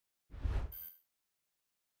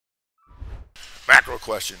macro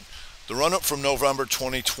question. The run-up from November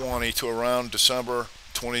 2020 to around December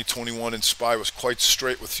 2021 in SPY was quite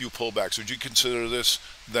straight with few pullbacks. Would you consider this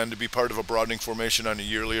then to be part of a broadening formation on a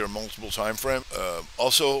yearly or multiple time frame?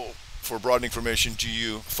 Also, for broadening formation, do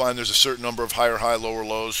you find there's a certain number of higher high, lower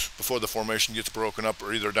lows before the formation gets broken up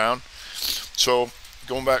or either down? So,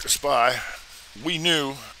 going back to SPY, we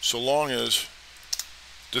knew so long as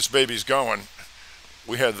this baby's going,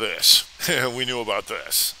 we had this. We knew about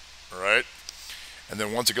this, right? And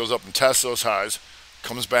then once it goes up and tests those highs,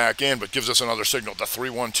 comes back in, but gives us another signal, the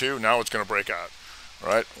 312, now it's going to break out,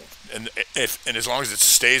 right? And as long as it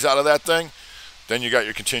stays out of that thing, then you got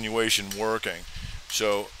your continuation working.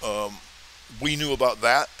 So we knew about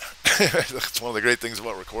that. That's one of the great things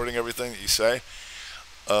about recording everything that you say.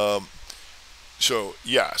 So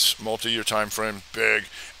yes, multi-year time frame, big.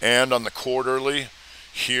 And on the quarterly,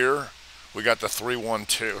 here, we got the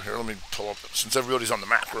 312. Here, let me pull up, since everybody's on the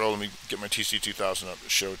macro, let me get my TC2000 up to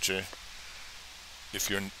show it to you.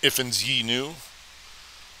 If and ye new,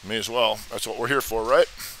 may as well. That's what we're here for, right?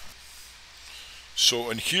 So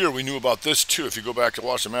in here, we knew about this too. If you go back to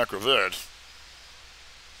watch the macro vid,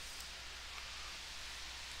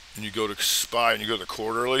 and you go to SPY and you go to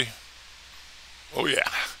quarterly, oh yeah,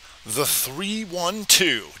 the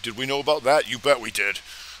 312. Did we know about that? You bet we did.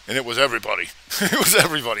 And it was everybody. It was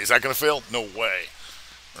everybody. Is that going to fail? No way.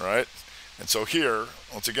 All right? And so here,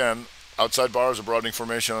 once again, outside bar is a broadening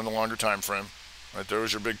formation on the longer time frame. Right there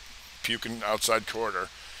was your big puking outside quarter.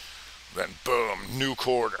 Then boom, new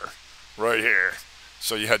quarter right here.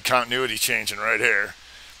 So you had continuity changing right here,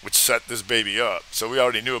 which set this baby up. So we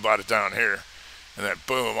already knew about it down here. And then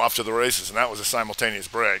boom, off to the races. And that was a simultaneous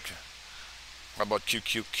break. How about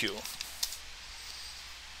QQQ?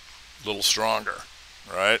 A little stronger,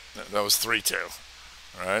 right? That was 3-2,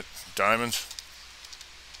 right? Diamonds.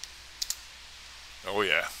 Oh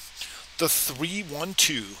yeah. The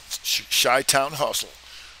 312 Chi-Town Hustle,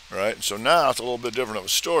 right? And so now it's a little bit different of a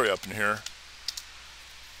story up in here.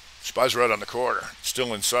 SPY's right on the quarter,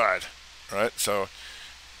 still inside, right? So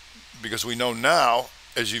because we know now,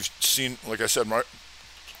 as you've seen, like I said, Mark,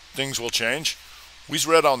 things will change. We's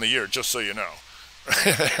red on the year, just so you know.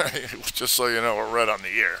 Just so you know, we're red on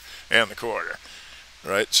the year and the quarter,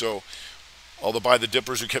 right? So all the buy the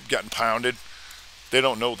dippers who kept getting pounded, they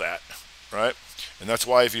don't know that, right? And that's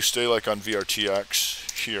why if you stay like on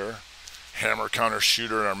VRTX here, hammer counter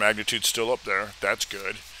shooter and our magnitude's still up there, that's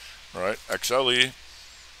good, right? XLE,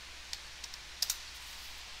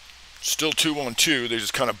 still 212, they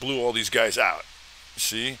just kind of blew all these guys out,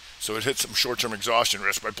 see? So it hit some short-term exhaustion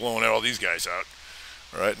risk by blowing all these guys out,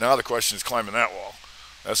 all right? Now the question is climbing that wall,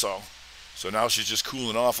 that's all. So now she's just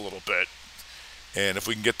cooling off a little bit. And if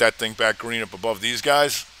we can get that thing back green up above these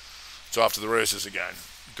guys, it's off to the races again.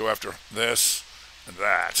 Go after this and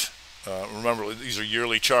that. Remember, these are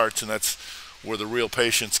yearly charts, and that's where the real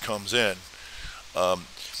patience comes in.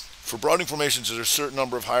 For broadening formations, is there a certain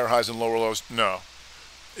number of higher highs and lower lows? No.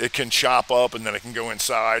 It can chop up, and then it can go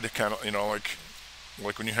inside, kind of, you know,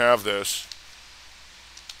 like when you have this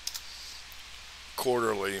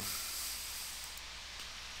quarterly.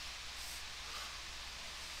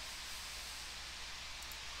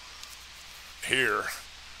 Here,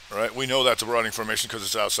 right? We know that's a broadening formation because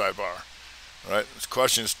it's outside bar, right? The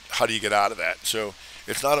question is, how do you get out of that? So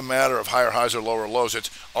it's not a matter of higher highs or lower lows. It's,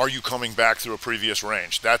 are you coming back through a previous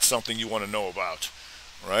range? That's something you want to know about,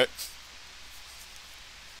 right?